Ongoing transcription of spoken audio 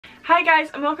Hi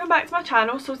guys and welcome back to my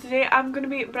channel. So today I'm going to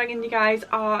be bringing you guys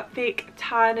a fake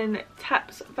tanning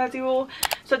tips video.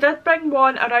 So I did bring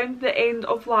one around the end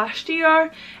of last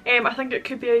year. I think it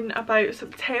could be in about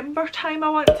September time, I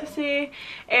want to say.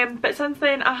 But since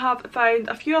then I have found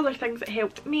a few other things that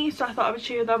helped me, so I thought I would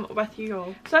share them with you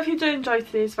all. So if you do enjoy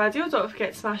today's video, don't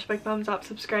forget to smash a big thumbs up,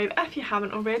 subscribe if you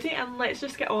haven't already, and let's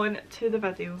just get on to the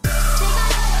video.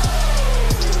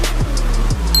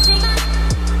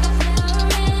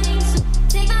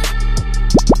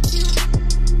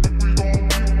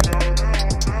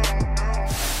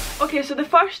 Okay, so the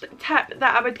first tip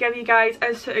that I would give you guys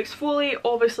is to exfoliate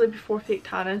obviously before fake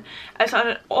tanning. It's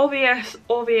an obvious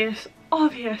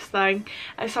thing.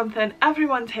 It's something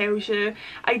everyone tells you.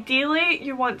 Ideally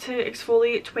you want to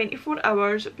exfoliate 24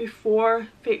 hours before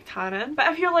fake tanning, but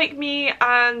if you're like me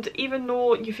and even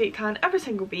though you fake tan every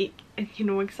single week and you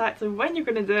know exactly when you're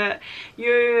going to do it,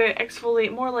 you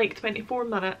exfoliate more like 24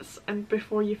 minutes and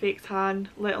before you fake tan,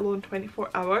 let alone 24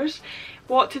 hours.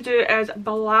 What to do is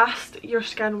blast your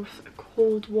skin with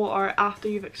cold water after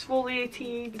you've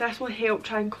exfoliated. This will help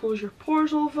try and close your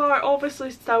pores over.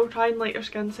 Obviously still try and let your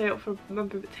skin settle for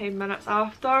maybe about 10 minutes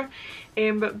after,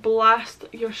 but blast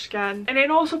your skin, and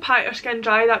then also pat your skin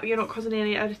dry, that way you're not causing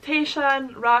any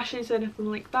irritation, rashes,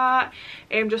 anything like that.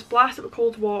 Just blast it with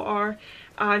cold water,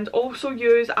 and also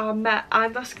use a mitt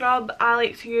and a scrub. I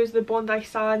like to use the Bondi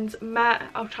Sands mitt.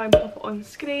 I'll try and pop it on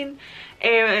screen.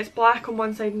 It's black on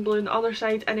one side and blue on the other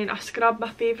side, and then a scrub. My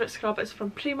favourite scrub is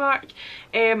from Primark.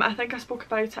 I think I spoke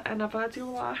about it in a video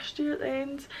last year at the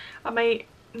end. I might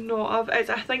not have. It's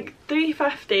I think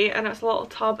 $3.50 and it's a little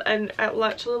tub, and it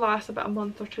literally lasts about a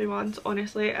month or 2 months.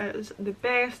 Honestly, it is the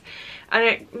best, and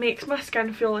it makes my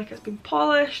skin feel like it's been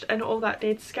polished and all that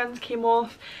dead skin came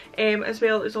off, as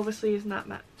well as obviously using that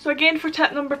mitt. So again, for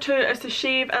tip number 2 is to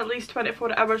shave at least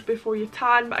 24 hours before you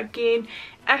tan, but again,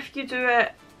 if you do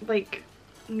it like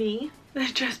me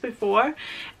just before,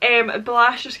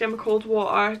 blast your skin with cold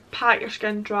water, pat your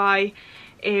skin dry,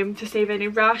 to save any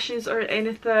rashes or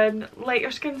anything. Let your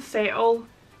skin settle.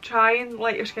 Try and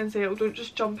let your skin settle. Don't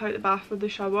just jump out the bath or the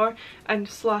shower and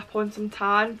slap on some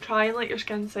tan. Try and let your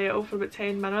skin settle for about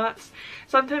 10 minutes.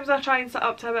 Sometimes I try and sit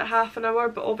up to about half an hour,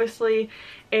 but obviously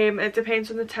it depends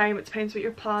on the time, it depends what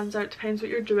your plans are, it depends what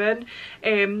you're doing.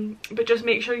 But just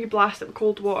make sure you blast it with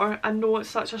cold water. I know it's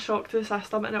such a shock to the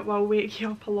system and it will wake you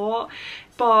up a lot,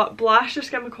 but blast your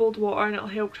skin with cold water and it'll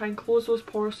help try and close those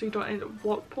pores so you don't end up with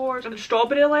blocked pores. And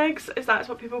strawberry legs, is that's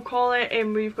what people call it,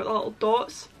 where you've got the little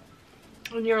dots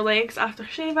on your legs after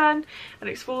shaving, and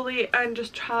exfoliate, and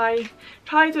just try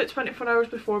do it 24 hours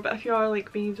before. But if you are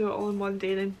like me, do it all in one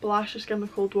day, then blast your skin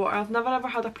with cold water. I've never ever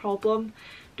had a problem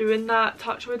doing that,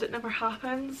 touch wood, it never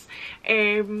happens,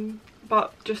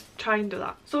 but just try and do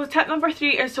that. So tip number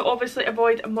 3 is to obviously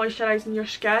avoid moisturising your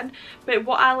skin, but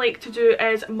what I like to do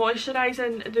is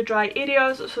moisturising the dry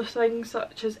areas, so things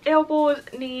such as elbows,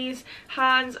 knees,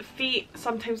 hands, feet.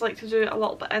 Sometimes like to do a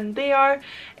little bit in there,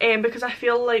 because I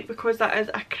feel like because that is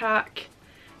a crack,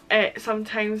 it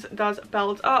sometimes does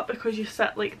build up because you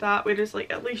sit like that, whereas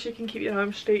like at least you can keep your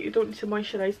arms straight, you don't need to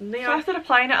moisturise in there. So after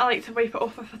applying it, I like to wipe it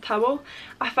off with a towel.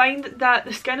 I find that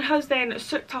the skin has then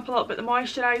soaked up a little bit the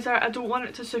moisturiser. I don't want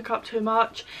it to soak up too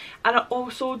much, and I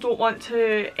also don't want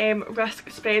to risk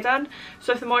spreading.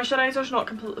 So if the moisturiser is not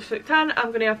completely soaked in,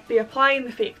 I'm going to be applying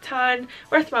the fake tan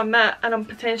with my mitt, and I'm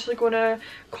potentially going to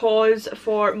cause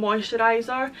for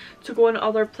moisturiser to go in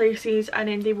other places, and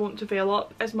then they won't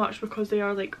develop as much because they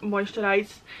are like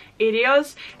moisturised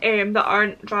areas that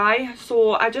aren't dry.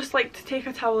 So I just like to take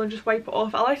a towel and just wipe it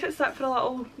off. I let it sit for a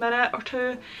little minute or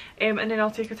two, and then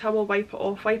I'll take a towel, wipe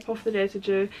off the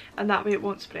residue, and that way it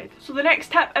won't spread. So the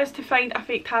next tip is to find a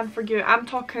fake tan for you. I'm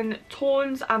talking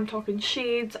tones, I'm talking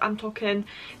shades, I'm talking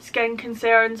skin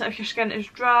concerns. If your skin is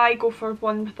dry, go for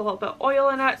one with a little bit of oil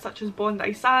in it, such as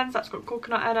Bondi Sands, that's got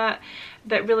coconut in it,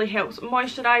 that really helps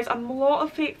moisturise. A lot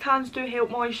of fake tans do help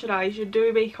moisturise. You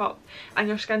do wake up and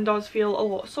your skin does feel a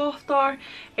lot softer,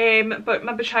 but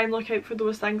maybe try and look out for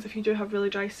those things if you do have really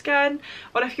dry skin,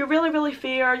 or if you're really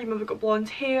fair, you maybe got blonde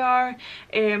hair,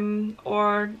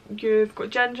 or you've got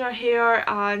ginger hair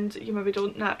and you maybe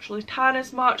don't naturally tan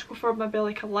as much, go for maybe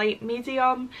like a light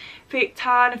medium fake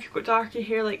tan. If you've got darker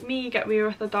hair like me, you get away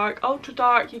with a dark, ultra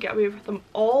dark, you get away with them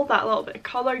all. That little bit of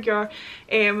colour, your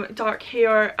dark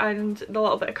hair and the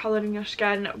little bit of colour in your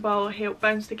skin will help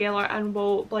bounce together and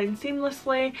will blend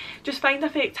seamlessly. Just find a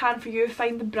fake tan for you,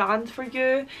 find the brand for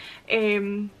you,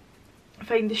 find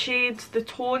the shades, the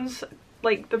tones.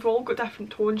 like they've all got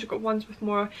different tones. You've got ones with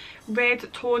more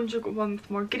red tones, you've got one with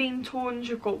more green tones,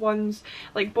 you've got ones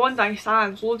like Bondi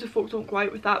Sands. Loads of folk don't go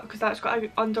out with that because that's got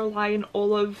an underlying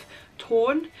olive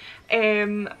tone,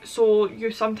 so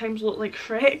you sometimes look like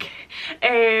Shrek.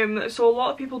 So a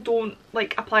lot of people don't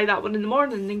like apply that one in the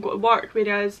morning and then go to work,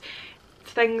 whereas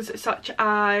things such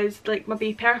as like my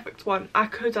Be Perfect one, I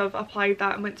could have applied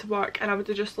that and went to work and I would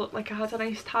have just looked like I had a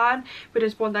nice tan,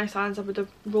 whereas Bondi Sands I would have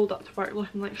rolled up to work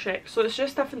looking like Shrek. So it's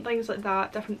just different things like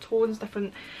that, different tones,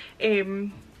 different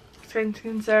skin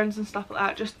concerns and stuff like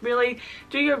that. Just really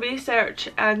do your research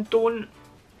and don't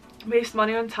waste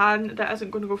money on tan that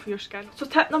isn't going to go for your skin. So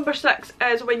tip number 6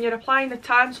 is when you're applying the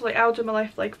tan, so like I'll do my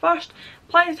left leg first,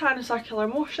 apply the tan in circular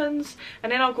motions,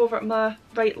 and then I'll go over to my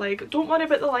right leg. Don't worry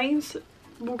about the lines,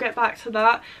 we'll get back to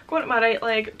that. Go into my right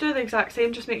leg, do the exact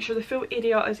same, just make sure the full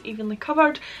area is evenly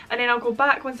covered, and then I'll go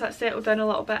back once that's settled down a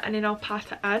little bit, and then I'll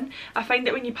pat it in. I find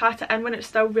that when you pat it in when it's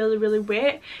still really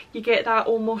wet, you get that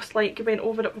almost like you went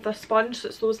over it with a sponge, so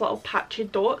it's those little patchy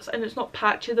dots, and it's not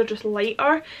patchy, they're just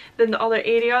lighter than the other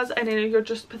areas, and then you're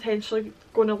just potentially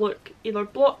going to look either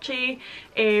blotchy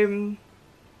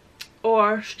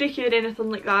or streaky or anything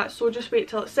like that. So just wait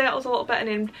till it settles a little bit and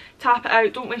then tap it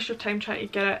out. Don't waste your time trying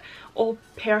to get it all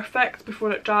perfect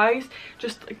before it dries.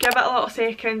 Just give it a little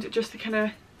second just to kind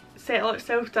of settle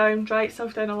itself down, dry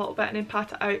itself down a little bit, and then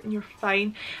pat it out and you're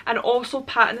fine. And also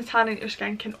patting the tan into your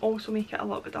skin can also make it a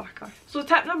little bit darker. So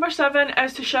tip number 7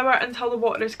 is to shower until the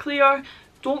water is clear.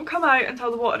 Don't come out until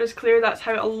the water is clear. That's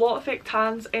how a lot of fake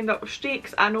tans end up with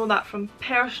streaks. I know that from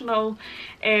personal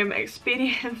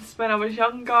experience when I was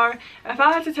younger. If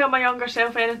I had to tell my younger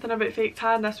self anything about fake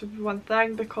tan, this would be one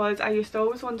thing, because I used to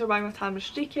always wonder why my tan was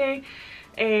streaky.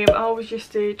 I always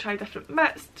used to try different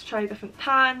mitts, to try different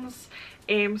tans,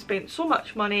 spent so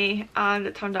much money, and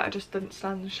it turned out I just didn't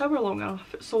stand in the shower long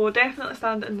enough. So definitely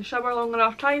stand in the shower long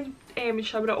enough. Try and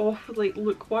shower it off with like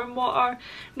lukewarm water,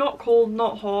 not cold,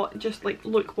 not hot, just like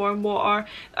lukewarm water.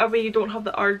 That way you don't have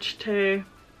the urge to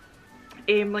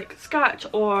like scratch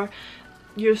or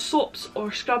use soaps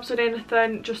or scrubs or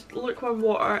anything. Just lukewarm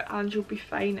water and you'll be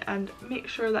fine, and make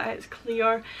sure that it's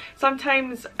clear.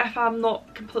 Sometimes if I'm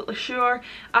not completely sure,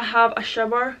 I have a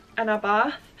shower and a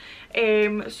bath.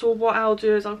 So what I'll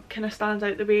do is I'll kind of stand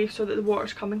out the way so that the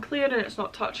water's coming clear and it's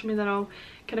not touching me. Then I'll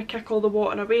kind of kick all the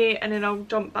water away and then I'll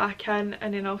jump back in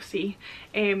and then I'll see.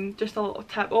 Just a little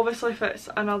tip. Obviously if it's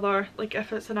another, like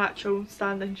if it's an actual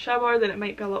standing shower, then it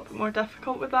might be a little bit more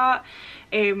difficult with that.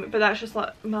 But that's just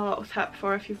like my little tip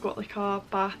for if you've got like a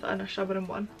bath and a shower in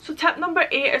one. So tip number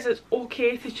 8 is it's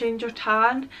okay to change your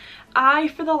tan. I,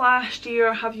 for the last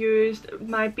year, have used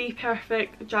my Be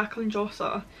Perfect Jacqueline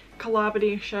Jossa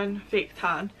collaboration fake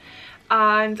tan,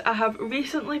 and I have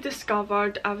recently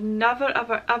discovered, I've never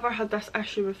ever had this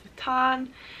issue with the tan,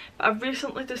 but I've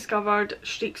recently discovered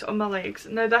streaks on my legs.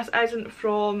 Now this isn't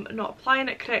from not applying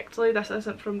it correctly, this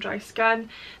isn't from dry skin,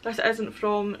 this isn't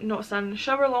from not standing in the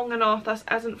shower long enough, this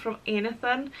isn't from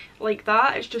anything like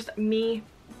that. It's just me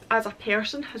as a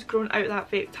person has grown out that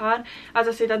fake tan. As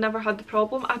I said, I never had the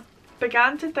problem. I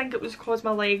began to think it was because my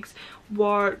legs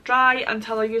were dry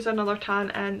until I used another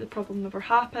tan and the problem never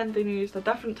happened. Then I used a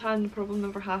different tan, the problem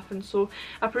never happened. So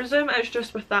I presume it's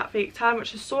just with that fake tan,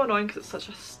 which is so annoying because it's such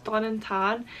a stunning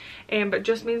tan, but it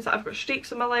just means that I've got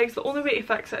streaks on my legs. The only way to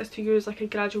fix it is to use like a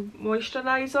gradual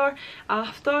moisturiser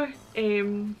after,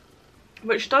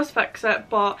 which does fix it.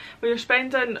 But when you're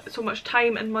spending so much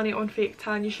time and money on fake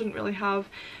tan, you shouldn't really have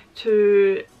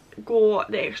to go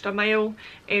the extra mile.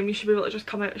 You should be able to just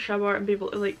come out of the shower and be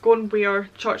able to like go and wear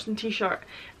shorts and t-shirt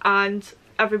and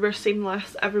everywhere's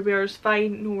seamless, everywhere's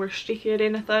fine, nowhere's streaky or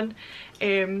anything.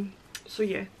 So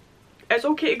yeah, it's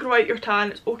okay to grow out your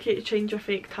tan, it's okay to change your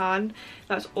fake tan,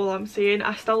 that's all I'm saying.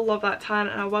 I still love that tan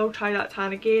and I will try that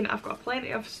tan again. I've got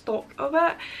plenty of stock of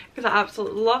it because I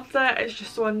absolutely loved it. It's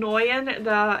just so annoying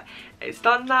that it's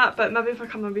done that, but maybe if I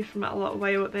come away from it a little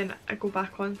while then I go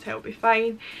back on to it, it'll be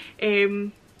fine.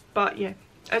 But yeah,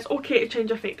 it's okay to change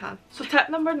your fake tan. So tip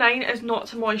number 9 is not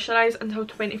to moisturise until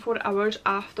 24 hours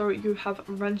after you have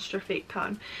rinsed your fake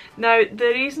tan. Now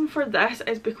the reason for this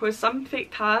is because some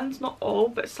fake tans, not all,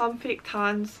 but some fake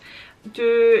tans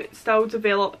do still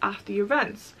develop after you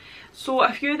rinse. So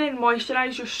if you then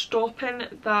moisturise, you're stopping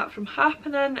that from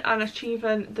happening and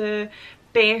achieving the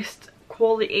best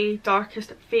quality,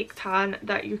 darkest fake tan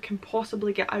that you can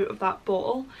possibly get out of that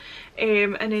bottle.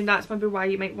 And then that's maybe why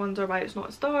you might wonder why it's not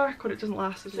as dark or it doesn't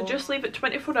last as long. So just leave it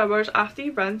 24 hours after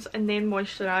you rinse and then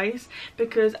moisturise,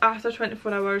 because after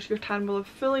 24 hours your tan will have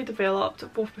fully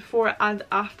developed both before and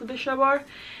after the shower,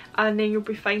 and then you'll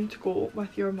be fine to go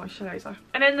with your moisturiser.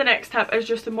 And then the next tip is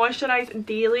just to moisturise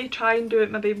daily. Try and do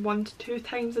it maybe 1 to 2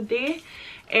 times a day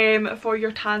for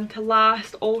your tan to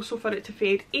last, also for it to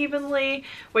fade evenly.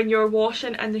 When you're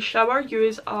washing in the shower,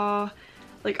 use a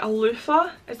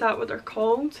loofah, is that what they're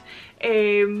called?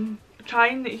 Try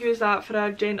and use that for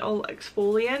a gentle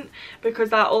exfoliant, because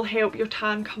that will help your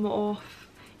tan come off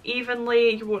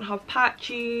evenly. You won't have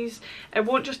patches, it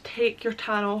won't just take your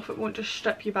tan off, it won't just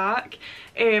strip you back,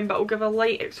 but it'll give a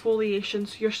light exfoliation,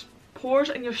 so your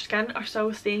pores in your skin are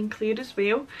still staying clear as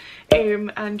well,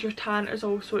 and your tan is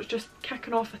also, it's just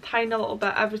kicking off a tiny little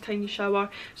bit every time you shower,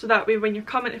 so that way when you're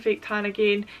coming to fake tan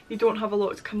again, you don't have a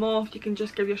lot to come off. You can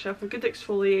just give yourself a good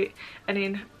exfoliate and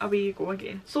then away you go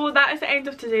again. So that is the end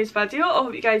of today's video. I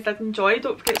hope you guys did enjoy.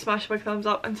 Don't forget to smash a big thumbs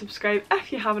up and subscribe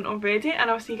if you haven't already,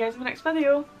 and I'll see you guys in the next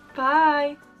video.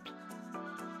 Bye!